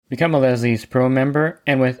Become a Leslie's Pro member,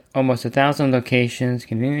 and with almost 1,000 locations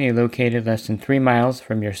conveniently located less than 3 miles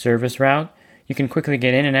from your service route, you can quickly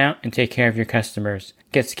get in and out and take care of your customers.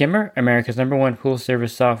 Get Skimmer, America's #1 pool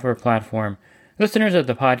service software platform. Listeners of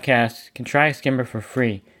the podcast can try Skimmer for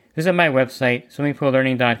free. Visit my website,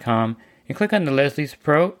 swimmingpoollearning.com, and click on the Leslie's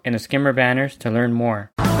Pro and the Skimmer banners to learn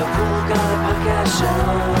more. The Pool Guy Podcast Show.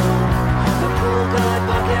 The Pool Guy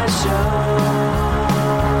Podcast Show.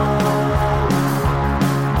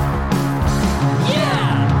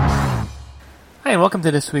 Hi, and welcome to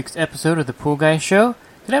this week's episode of the Pool Guy Show.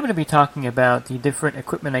 Today I'm going to be talking about the different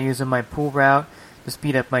equipment I use on my pool route to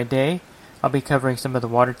speed up my day. I'll be covering some of the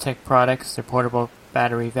WaterTech products, their portable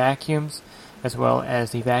battery vacuums, as well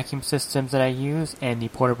as the vacuum systems that I use and the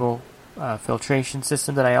portable filtration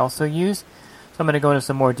system that I also use. So I'm going to go into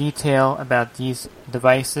some more detail about these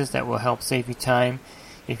devices that will help save you time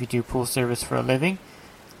if you do pool service for a living.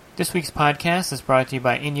 This week's podcast is brought to you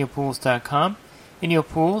by InyoPools.com. Inyo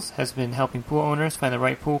Pools has been helping pool owners find the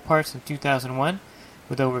right pool parts since 2001.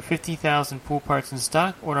 With over 50,000 pool parts in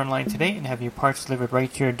stock, order online today and have your parts delivered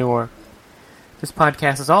right to your door. This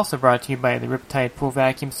podcast is also brought to you by the Riptide pool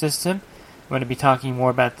vacuum system. I'm going to be talking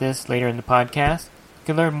more about this later in the podcast. You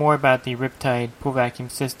can learn more about the Riptide pool vacuum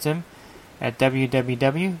system at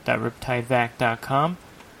www.riptidevac.com.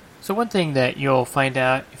 So one thing that you'll find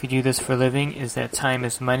out if you do this for a living is that time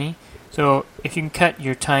is money. So if you can cut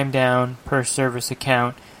your time down per service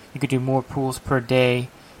account, you could do more pools per day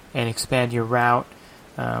and expand your route.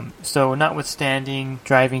 So notwithstanding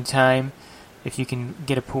driving time, if you can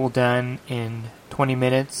get a pool done in 20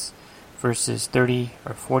 minutes versus 30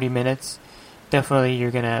 or 40 minutes, definitely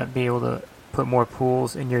you're going to be able to put more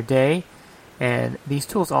pools in your day. And these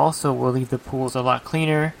tools also will leave the pools a lot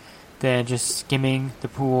cleaner than just skimming the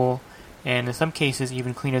pool, and in some cases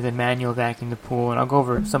even cleaner than manual vacuuming the pool. And I'll go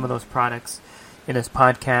over some of those products in this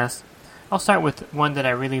podcast. I'll start with one that I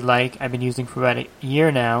really like. I've been using for about a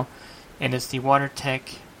year now, and it's the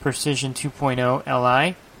WaterTech Precision 2.0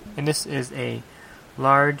 Li. And this is a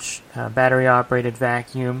large battery-operated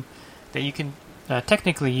vacuum that you can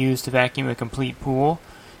technically use to vacuum a complete pool.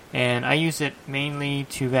 And I use it mainly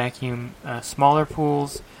to vacuum smaller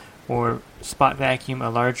pools or spot vacuum a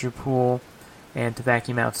larger pool and to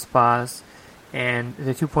vacuum out spas. And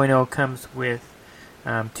the 2.0 comes with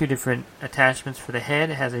two different attachments for the head.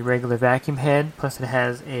 It has a regular vacuum head, plus it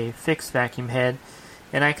has a fixed vacuum head.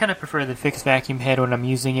 And I kind of prefer the fixed vacuum head when I'm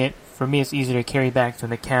using it. For me, it's easier to carry back to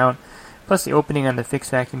an account. Plus, the opening on the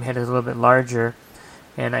fixed vacuum head is a little bit larger,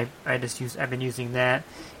 and I've been using that.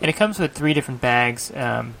 And it comes with 3 different bags: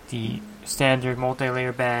 the standard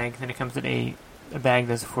multi-layer bag, then it comes with a bag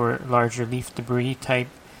that's for larger leaf debris type,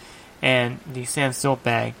 and the sand silt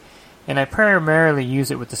bag. And I primarily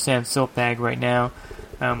use it with the sand silt bag right now.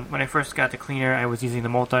 When I first got the cleaner, I was using the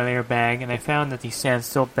multi-layer bag, and I found that the sand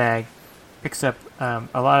silt bag picks up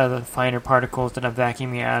a lot of the finer particles that I'm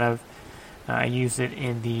vacuuming out of. I use it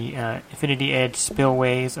in the Infinity Edge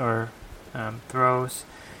spillways or throws,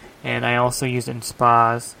 and I also use it in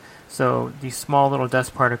spas. So these small little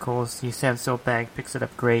dust particles, the sand silt bag picks it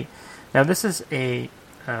up great. Now this is a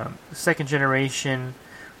second generation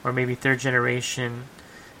or maybe third generation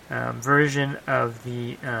version of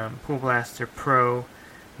the Pool Blaster Pro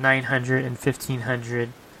 900 and 1500,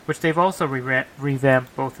 which they've also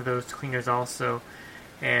revamped both of those cleaners also.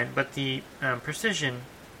 But the Precision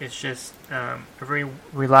is just a very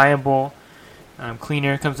reliable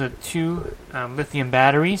cleaner. It comes with 2 lithium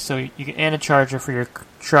batteries, so you can, and a charger for your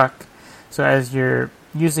truck. So as you're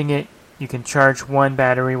using it, you can charge one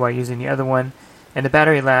battery while using the other one, and the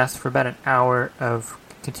battery lasts for about an hour of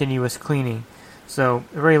continuous cleaning. So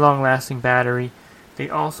a very long-lasting battery. They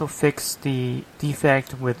also fixed the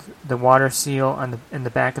defect with the water seal in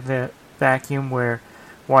the back of the vacuum where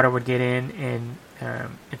water would get in and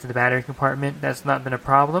into the battery compartment. That's not been a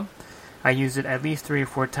problem. I use it at least 3 or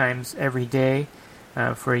 4 times every day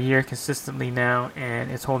for a year consistently now,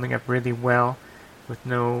 and it's holding up really well with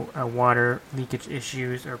no water leakage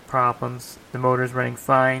issues or problems. The motor's running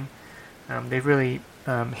fine. They've really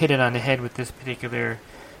hit it on the head with this particular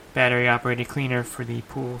battery-operated cleaner for the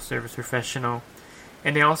pool service professional.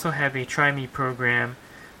 And they also have a Try Me program.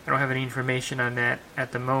 I don't have any information on that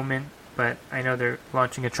at the moment, but I know they're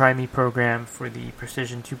launching a Try Me program for the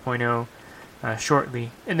Precision 2.0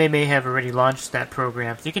 shortly. And they may have already launched that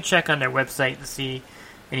program. So you can check on their website to see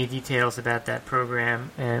any details about that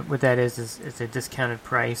program. And what that is it's a discounted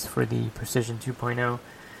price for the Precision 2.0.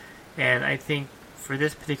 And I think for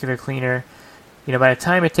this particular cleaner, by the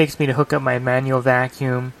time it takes me to hook up my manual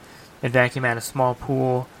vacuum and vacuum out a small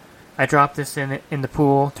pool, I drop this in the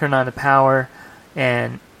pool, turn on the power,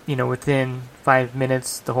 and within 5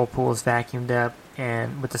 minutes, the whole pool is vacuumed up.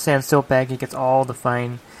 And with the sand silt bag, it gets all the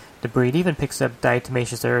fine debris. It even picks up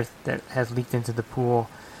diatomaceous earth that has leaked into the pool,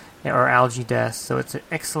 or algae dust. So it's an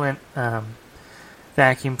excellent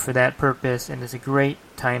vacuum for that purpose, and it's a great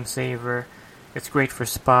time saver. It's great for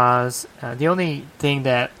spas. The only thing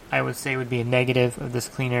that I would say would be a negative of this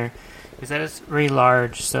cleaner is that it's really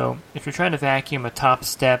large. So if you're trying to vacuum a top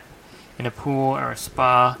step in a pool or a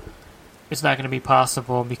spa, it's not going to be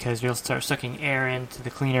possible because you'll start sucking air into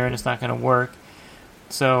the cleaner and it's not going to work.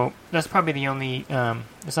 So that's probably the only,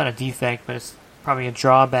 it's not a defect, but it's probably a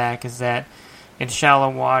drawback, is that in shallow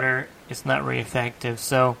water it's not very effective.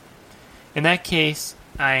 So in that case,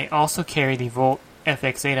 I also carry the Volt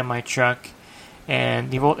FX8 on my truck,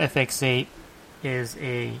 and the Volt FX8 is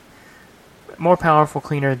a more powerful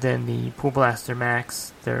cleaner than the Pool Blaster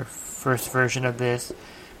Max, their first version of this.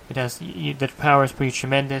 It has the power is pretty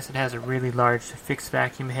tremendous. It has a really large fixed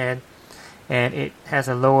vacuum head, and it has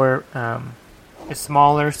a lower, it's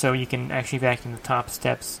smaller, so you can actually vacuum the top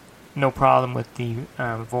steps no problem with the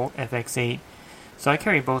Volt FX8. So I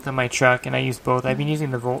carry both on my truck, and I use both. I've been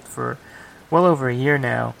using the Volt for well over a year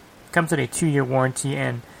now. It comes with a 2-year warranty,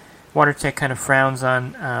 and WaterTech kind of frowns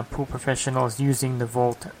on pool professionals using the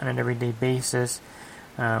Volt on an everyday basis.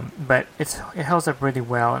 But it holds up really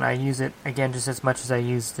well, and I use it, again, just as much as I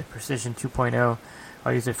use the Precision 2.0.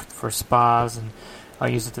 I'll use it for spas, and I'll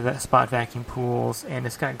use it to spot vacuum pools, and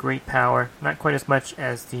it's got great power, not quite as much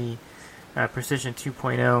as the Precision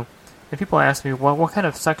 2.0. And people ask me, well, what kind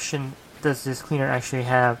of suction does this cleaner actually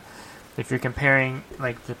have if you're comparing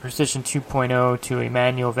like the Precision 2.0 to a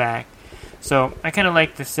manual vac? So I kind of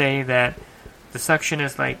like to say that the suction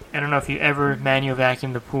is like, I don't know if you ever manual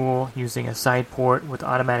vacuum the pool using a side port with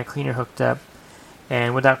automatic cleaner hooked up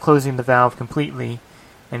and without closing the valve completely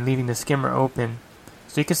and leaving the skimmer open.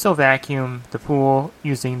 So you can still vacuum the pool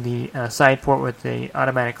using the side port with the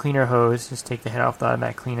automatic cleaner hose. Just take the head off the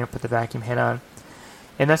automatic cleaner, put the vacuum head on.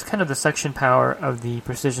 And that's kind of the suction power of the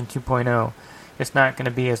Precision 2.0. It's not going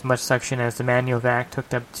to be as much suction as the manual vac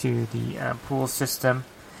hooked up to the pool system,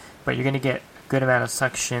 but you're going to get a good amount of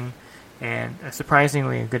suction, and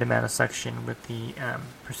surprisingly a good amount of suction with the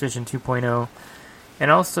Precision 2.0.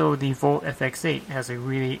 And also the Volt FX8 has a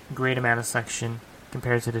really great amount of suction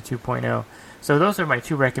compared to the 2.0. So those are my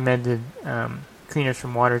two recommended cleaners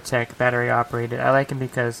from WaterTech, battery operated. I like them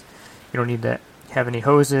because you don't need to have any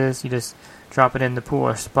hoses. You just drop it in the pool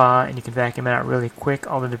or spa, and you can vacuum it out really quick.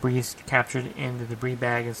 All the debris is captured in the debris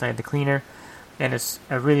bag inside the cleaner, and it's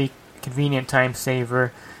a really convenient time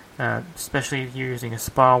saver, especially if you're using a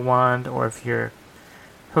spa wand or if you're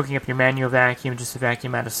hooking up your manual vacuum just to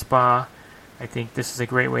vacuum out a spa. I think this is a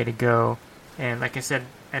great way to go. And like I said,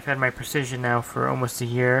 I've had my Precision now for almost a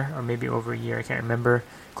year, or maybe over a year, I can't remember,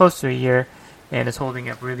 close to a year, and it's holding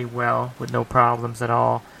up really well with no problems at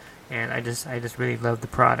all. And I just really love the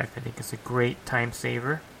product. I think it's a great time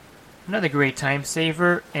saver. Another great time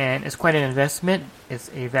saver, and it's quite an investment, is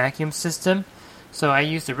a vacuum system. So I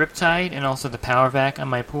use the Riptide and also the PowerVac on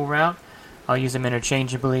my pool route. I'll use them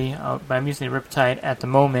interchangeably, but I'm using the Riptide at the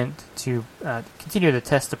moment to continue to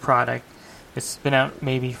test the product. It's been out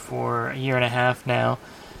maybe for a year and a half now.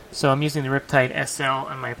 So I'm using the Riptide SL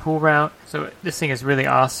on my pool route. So this thing is really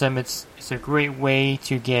awesome. It's a great way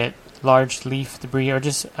to get large leaf debris, or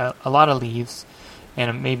just a lot of leaves,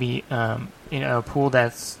 and maybe in a pool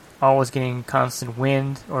that's always getting constant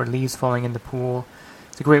wind or leaves falling in the pool.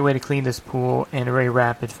 It's a great way to clean this pool in a very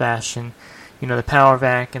rapid fashion. The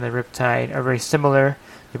PowerVac and the Riptide are very similar.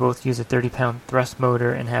 They both use a 30-pound thrust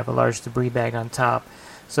motor and have a large debris bag on top.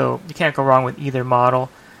 So you can't go wrong with either model.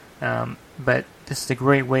 But this is a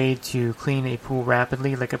great way to clean a pool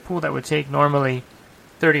rapidly, like a pool that would take normally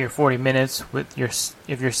 30 or 40 minutes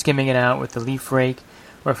if you're skimming it out with the leaf rake,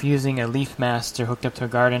 or if you're using a leaf master hooked up to a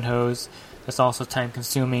garden hose. That's also time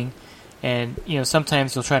consuming. And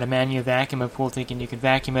sometimes you'll try to manually vacuum a pool thinking you can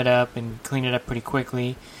vacuum it up and clean it up pretty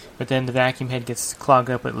quickly, but then the vacuum head gets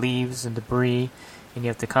clogged up with leaves and debris, and you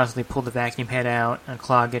have to constantly pull the vacuum head out,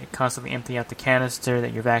 unclog it, constantly empty out the canister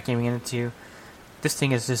that you're vacuuming into. This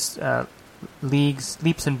thing is just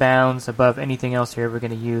leaps and bounds above anything else you're ever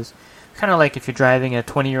going to use. Kind of like if you're driving a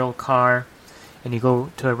 20-year-old car and you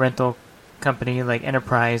go to a rental company like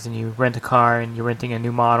Enterprise and you rent a car and you're renting a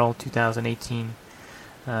new model 2018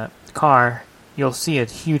 car, you'll see a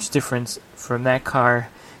huge difference from that car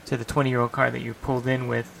to the 20-year-old car that you pulled in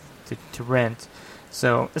with to rent.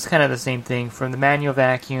 So it's kind of the same thing. From the manual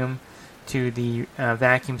vacuum to the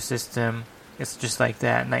vacuum system, it's just like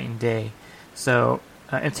that, night and day. So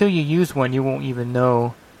until you use one, you won't even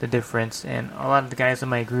know the difference. And a lot of the guys in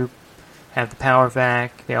my group have the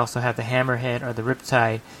PORTAVAC. They also have the Hammerhead or the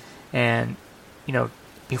Riptide. And,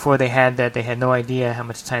 before they had that, they had no idea how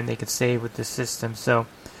much time they could save with this system. So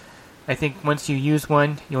I think once you use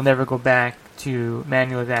one, you'll never go back to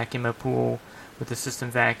manually vacuum a pool with the system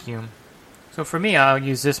vacuum. So for me, I'll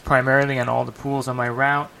use this primarily on all the pools on my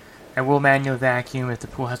route. I will manually vacuum if the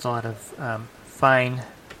pool has a lot of fine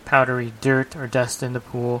powdery dirt or dust in the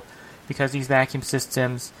pool. Because these vacuum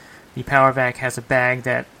systems, the PORTAVAC has a bag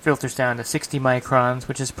that filters down to 60 microns,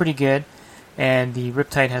 which is pretty good. And the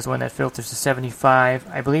Riptide has one that filters to 75.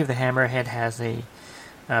 I believe the Hammerhead has a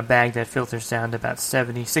bag that filters down to about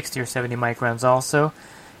 60 or 70 microns also.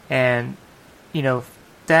 And,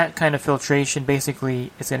 that kind of filtration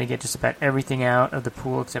basically is going to get just about everything out of the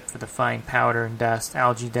pool except for the fine powder and dust,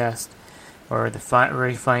 algae dust, or the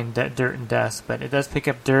very fine dirt and dust. But it does pick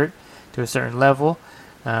up dirt to a certain level.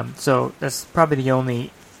 So that's probably the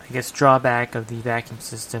only, drawback of the vacuum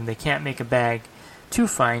system. They can't make a bag too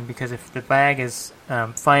fine, because if the bag is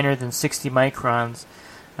finer than 60 microns,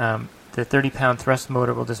 the 30-pound thrust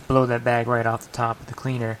motor will just blow that bag right off the top of the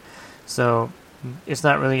cleaner. So it's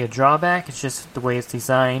not really a drawback, it's just the way it's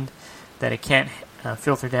designed, that it can't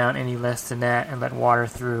filter down any less than that and let water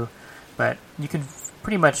through. But you can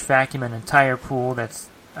pretty much vacuum an entire pool that's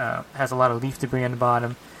has a lot of leaf debris on the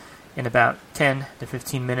bottom in about 10 to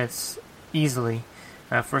 15 minutes easily.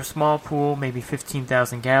 For a small pool, maybe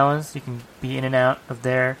 15,000 gallons, you can be in and out of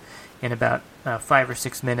there in about 5 or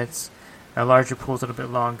 6 minutes. Larger pools a little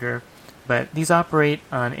bit longer. But these operate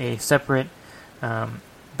on a separate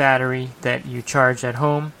battery that you charge at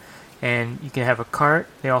home, and you can have a cart.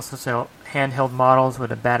 They also sell handheld models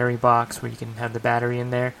with a battery box where you can have the battery in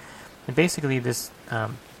there. And basically this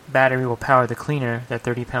battery will power the cleaner, that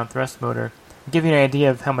 30-pound thrust motor. To give you an idea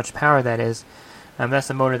of how much power that is,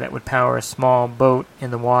 that's a motor that would power a small boat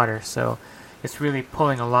in the water. So it's really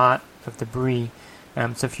pulling a lot of debris.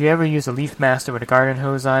 So if you ever use a Leaf Master with a garden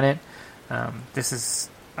hose on it, this is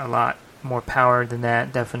a lot more power than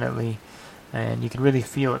that, definitely. And you can really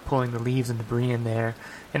feel it pulling the leaves and debris in there.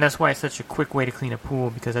 And that's why it's such a quick way to clean a pool,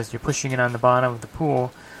 because as you're pushing it on the bottom of the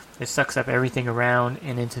pool, it sucks up everything around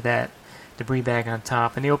and into that debris bag on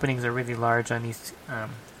top. And the openings are really large on these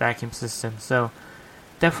vacuum systems. So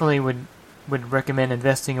definitely would recommend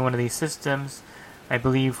investing in one of these systems. I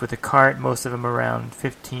believe with a cart, most of them are around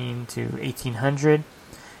 $1,500 to $1,800.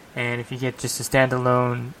 And if you get just a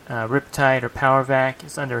standalone Riptide or PORTAVAC,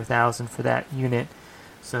 it's under $1,000 for that unit.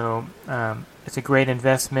 So it's a great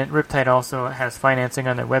investment. Riptide also has financing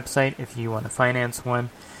on their website if you want to finance one,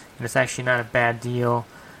 and it's actually not a bad deal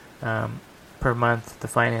per month to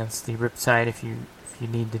finance the Riptide if you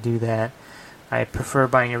need to do that. I prefer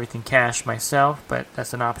buying everything cash myself, but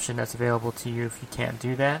that's an option that's available to you if you can't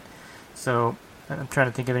do that. So I'm trying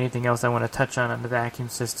to think of anything else I want to touch on the vacuum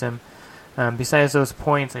system. Besides those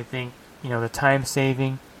points, I think the time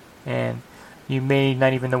saving, and you may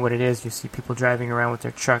not even know what it is. You see people driving around with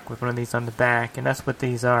their truck with one of these on the back, and that's what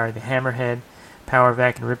these are: the Hammerhead,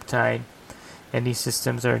 PORTAVAC, and Riptide. And these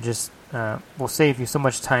systems are just will save you so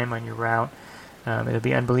much time on your route. It'll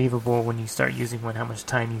be unbelievable when you start using one how much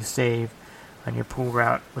time you save on your pool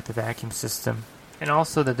route with the vacuum system. And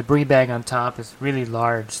also the debris bag on top is really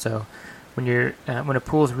large, so when a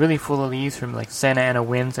pool is really full of leaves from like Santa Ana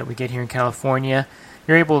winds that we get here in California,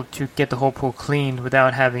 you're able to get the whole pool cleaned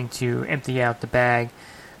without having to empty out the bag.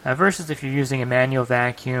 Versus if you're using a manual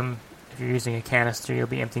vacuum, if you're using a canister, you'll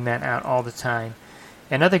be emptying that out all the time.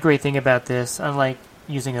 Another great thing about this, unlike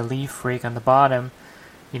using a leaf rake on the bottom,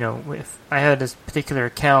 if I had this particular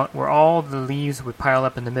account where all the leaves would pile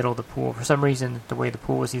up in the middle of the pool. For some reason, the way the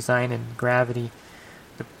pool was designed and gravity,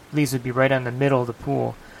 the leaves would be right on the middle of the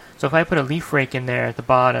pool. So if I put a leaf rake in there at the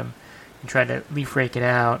bottom and try to leaf rake it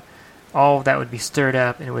out, all of that would be stirred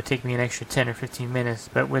up, and it would take me an extra 10 or 15 minutes.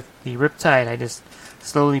 But with the Riptide, I just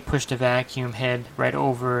slowly pushed the vacuum head right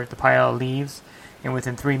over the pile of leaves, and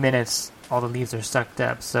within 3 minutes, all the leaves are sucked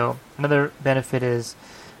up. So another benefit is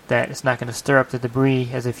that it's not going to stir up the debris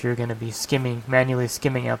as if you're going to be manually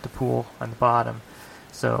skimming out the pool on the bottom.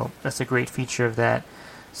 So that's a great feature of that.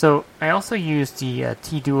 So I also use the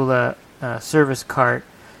T-Dula service cart,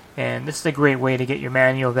 and this is a great way to get your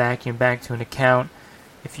manual vacuum back to an account.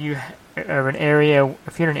 If you're in an area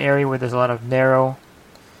where there's a lot of narrow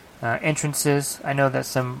entrances, I know that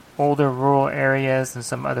some older rural areas and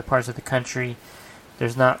some other parts of the country,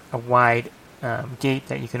 there's not a wide gate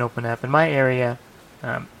that you can open up. In my area,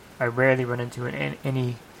 I rarely run into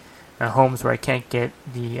any homes where I can't get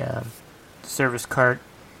the service cart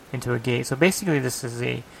into a gate. So basically this is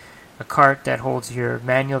a cart that holds your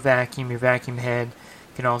manual vacuum, your vacuum head.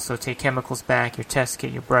 You can also take chemicals back, your test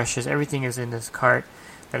kit, your brushes. Everything is in this cart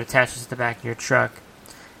that attaches to the back of your truck.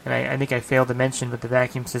 And I think I failed to mention, but the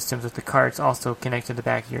vacuum systems with the carts also connect to the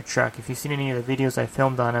back of your truck. If you've seen any of the videos I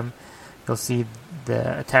filmed on them, you'll see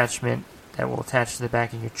the attachment that will attach to the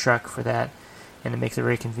back of your truck for that, and it makes it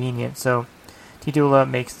very convenient. So T-Dula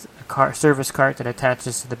makes a service cart that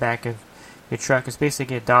attaches to the back of your truck. It's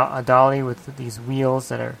basically a dolly with these wheels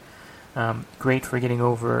that are great for getting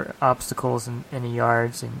over obstacles in the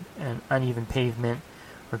yards and uneven pavement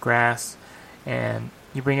or grass, and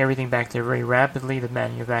you bring everything back there very rapidly. The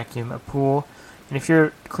manual vacuum a pool, and if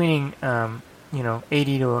you're cleaning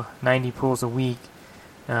 80 to 90 pools a week,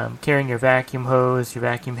 carrying your vacuum hose, your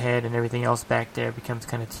vacuum head, and everything else back there becomes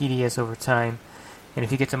kind of tedious over time. And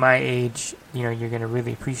if you get to my age, you're going to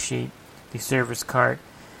really appreciate the service cart.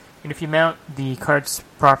 And if you mount the carts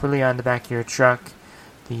properly on the back of your truck,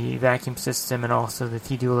 the vacuum system and also the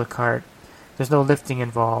T-Dula cart, there's no lifting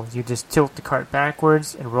involved. You just tilt the cart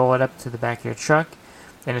backwards and roll it up to the back of your truck,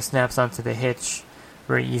 and it snaps onto the hitch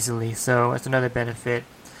very easily. So that's another benefit.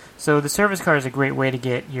 So the service cart is a great way to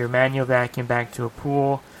get your manual vacuum back to a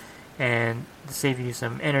pool and to save you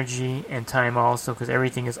some energy and time also, because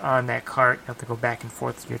everything is on that cart. You have to go back and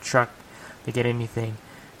forth to your truck to get anything.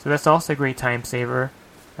 So that's also a great time saver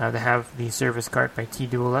to have the service cart by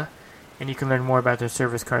T-Dula. And you can learn more about their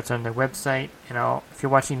service carts on their website. And if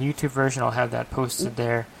you're watching the YouTube version, I'll have that posted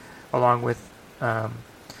there, along with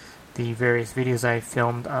the various videos I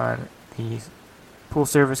filmed on the pool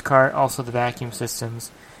service cart, also the vacuum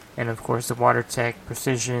systems, and of course the WaterTech,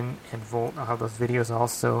 Precision, and Volt. I'll have those videos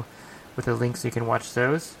also with the links so you can watch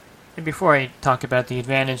those. And before I talk about the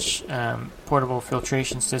Advantage portable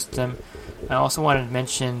filtration system, I also wanted to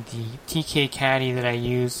mention the TK Caddy that I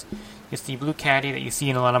use. It's the blue caddy that you see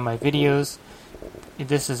in a lot of my videos.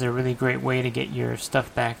 This is a really great way to get your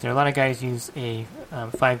stuff back there. A lot of guys use a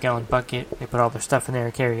 5-gallon bucket. They put all their stuff in there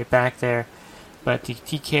and carry it back there. But the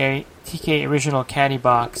TK Original Caddy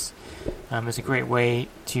Box is a great way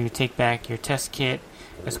to take back your test kit,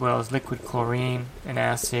 as well as liquid chlorine and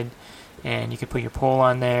acid. And you can put your pole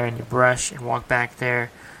on there and your brush and walk back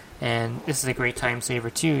there. And this is a great time saver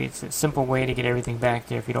too. It's a simple way to get everything back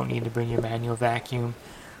there if you don't need to bring your manual vacuum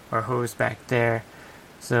or hose back there.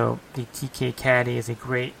 So the TK Caddy is a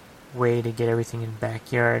great way to get everything in the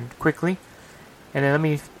backyard quickly. And then let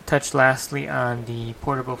me touch lastly on the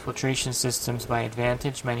portable filtration systems by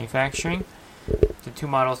Advantage Manufacturing. The two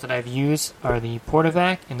models that I've used are the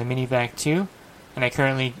PORTAVAC and the MiniVac 2, and I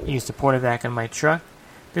currently use the PORTAVAC on my truck.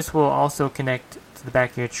 This will also connect to the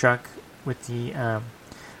back of your truck with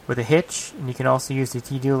a hitch, and you can also use the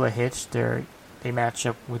T-Dula hitch. They match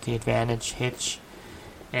up with the Advantage hitch.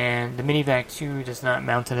 And the MiniVac 2 does not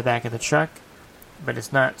mount to the back of the truck, but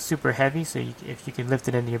it's not super heavy, so if you can lift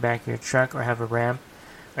it into your back of your truck or have a ramp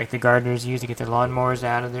like the gardeners use to get their lawnmowers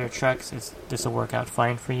out of their trucks, this will work out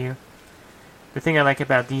fine for you. The thing I like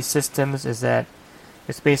about these systems is that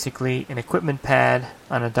it's basically an equipment pad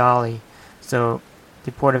on a dolly. So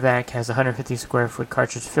the PORTAVAC has a 150 square foot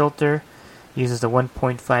cartridge filter, uses a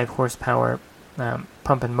 1.5 horsepower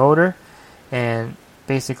pump and motor, and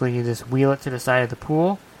basically you just wheel it to the side of the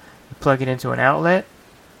pool, you plug it into an outlet,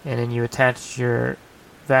 and then you attach your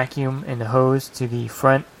vacuum and the hose to the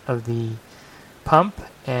front of the pump,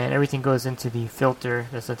 and everything goes into the filter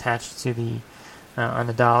that's attached to the on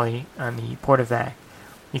the dolly on the PORTAVAC.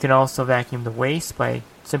 You can also vacuum the waste by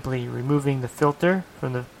simply removing the filter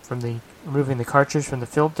removing the cartridge from the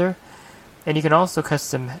filter, and you can also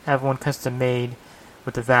have one custom made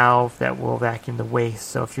with a valve that will vacuum the waste.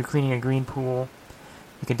 So if you're cleaning a green pool,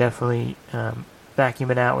 you can definitely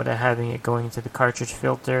vacuum it out without having it going into the cartridge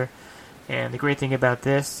filter. And the great thing about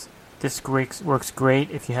this works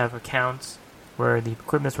great if you have accounts where the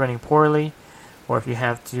equipment's running poorly, or if you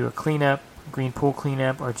have to do a cleanup, green pool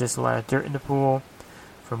cleanup, or just a lot of dirt in the pool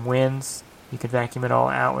from winds. You can vacuum it all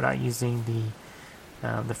out without using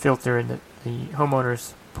the filter in the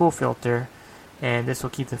homeowner's pool filter, and this will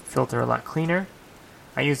keep the filter a lot cleaner.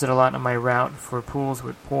 I use it a lot on my route for pools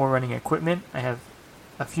with poor running equipment. I have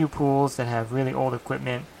a few pools that have really old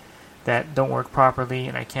equipment that don't work properly,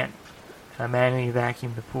 and I can't manually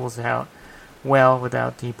vacuum the pools out well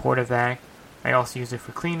without the PORTAVAC. I also use it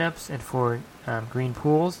for cleanups and for green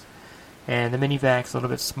pools. And the MiniVac's a little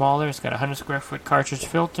bit smaller. It's got a 100 square foot cartridge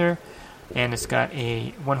filter, and it's got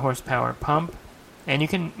a 1 horsepower pump. And you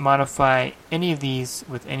can modify any of these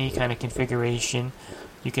with any kind of configuration.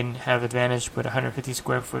 You can have Advantage put a 150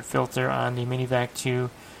 square foot filter on the MiniVac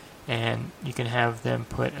 2, and you can have them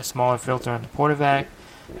put a smaller filter on the PORTAVAC.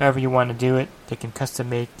 However you want to do it, they can custom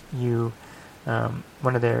make you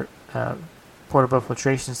one of their portable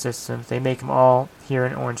filtration systems. They make them all here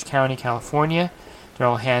in Orange County, California. They're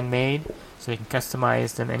all handmade, so you can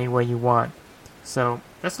customize them any way you want. So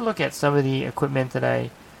let's look at some of the equipment that I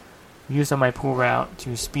use on my pool route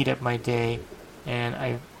to speed up my day. And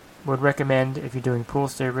I would recommend, if you're doing pool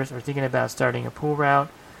service or thinking about starting a pool route,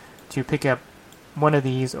 to pick up one of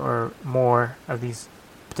these or more of these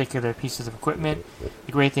particular pieces of equipment.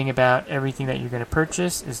 The great thing about everything that you're going to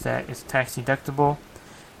purchase is that it's tax deductible,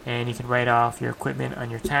 and you can write off your equipment on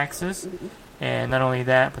your taxes. And not only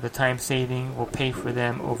that, but the time saving will pay for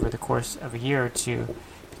them over the course of a year or two,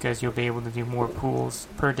 because you'll be able to do more pools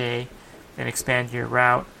per day and expand your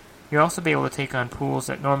route. You'll also be able to take on pools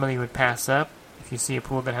that normally would pass up. If you see a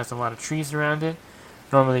pool that has a lot of trees around it,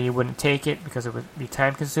 normally you wouldn't take it because it would be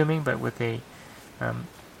time consuming, but with a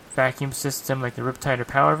vacuum system like the Riptide or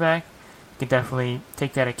PORTAVAC, you can definitely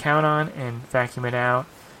take that account on and vacuum it out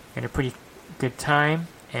in a pretty good time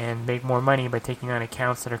and make more money by taking on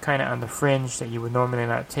accounts that are kind of on the fringe that you would normally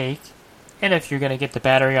not take. And if you're going to get the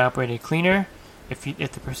battery operated cleaner, if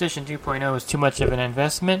the Precision 2.0 is too much of an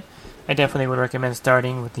investment, I definitely would recommend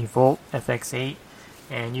starting with the Volt FX8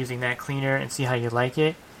 and using that cleaner and see how you like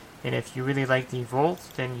it. And if you really like the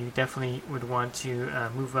Volt, then you definitely would want to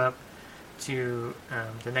move up to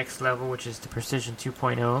the next level, which is the Precision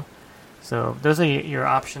 2.0. So those are your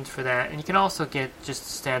options for that. And you can also get just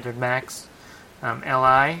standard Max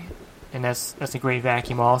LI, and that's a great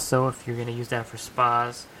vacuum also if you're going to use that for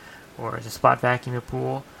spas or as a spot vacuum a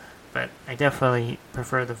pool. But I definitely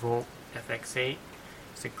prefer the Volt FX8.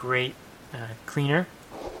 It's a great cleaner.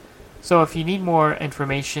 So if you need more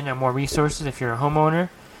information and more resources, if you're a homeowner,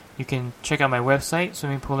 you can check out my website,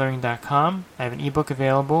 swimmingpoollearning.com. I have an ebook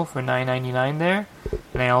available for $9.99 there,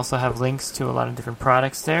 and I also have links to a lot of different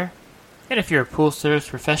products there. And if you're a pool service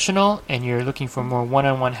professional and you're looking for more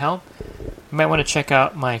one-on-one help, you might want to check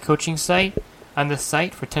out my coaching site. On this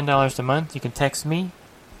site, for $10 a month, you can text me,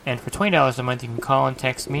 and for $20 a month, you can call and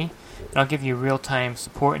text me, and I'll give you real-time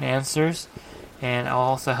support and answers, and I'll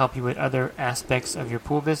also help you with other aspects of your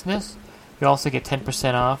pool business. You also get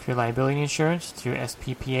 10% off your liability insurance through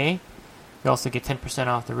SPPA. You also get 10%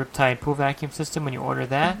 off the Riptide pool vacuum system when you order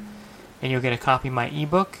that, and you'll get a copy of my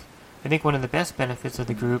ebook. I think one of the best benefits of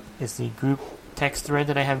the group is the group text thread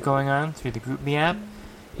that I have going on through the GroupMe app.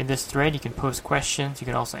 In this thread, you can post questions. You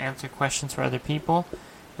can also answer questions for other people.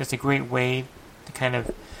 It's a great way to kind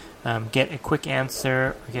of get a quick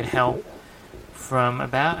answer or get help from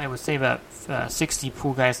about 60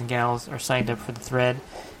 pool guys and gals are signed up for the thread,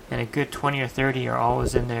 and a good 20 or 30 are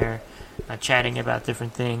always in there chatting about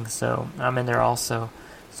different things. So I'm in there also.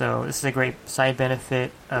 So this is a great side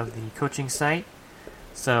benefit of the coaching site.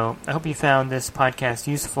 So I hope you found this podcast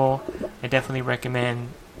useful. I definitely recommend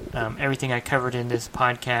everything I covered in this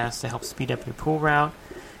podcast to help speed up your pool route.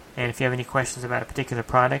 And if you have any questions about a particular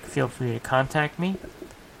product, feel free to contact me.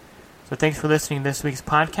 So thanks for listening to this week's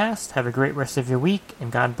podcast. Have a great rest of your week,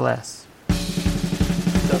 and God bless.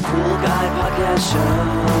 The Pool Guy Podcast Show.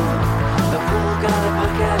 The Pool Guy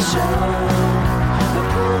Podcast Show. The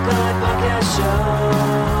Pool Guy Podcast Show.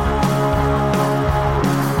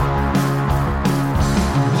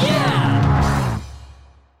 Yeah!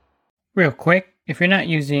 Real quick, if you're not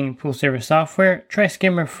using pool service software, try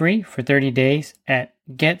Skimmer free for 30 days at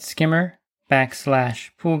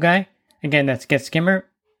getskimmer.com/poolguy. Again, that's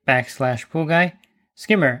getskimmer.com/poolguy.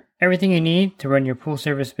 Skimmer, everything you need to run your pool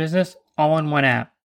service business all in one app.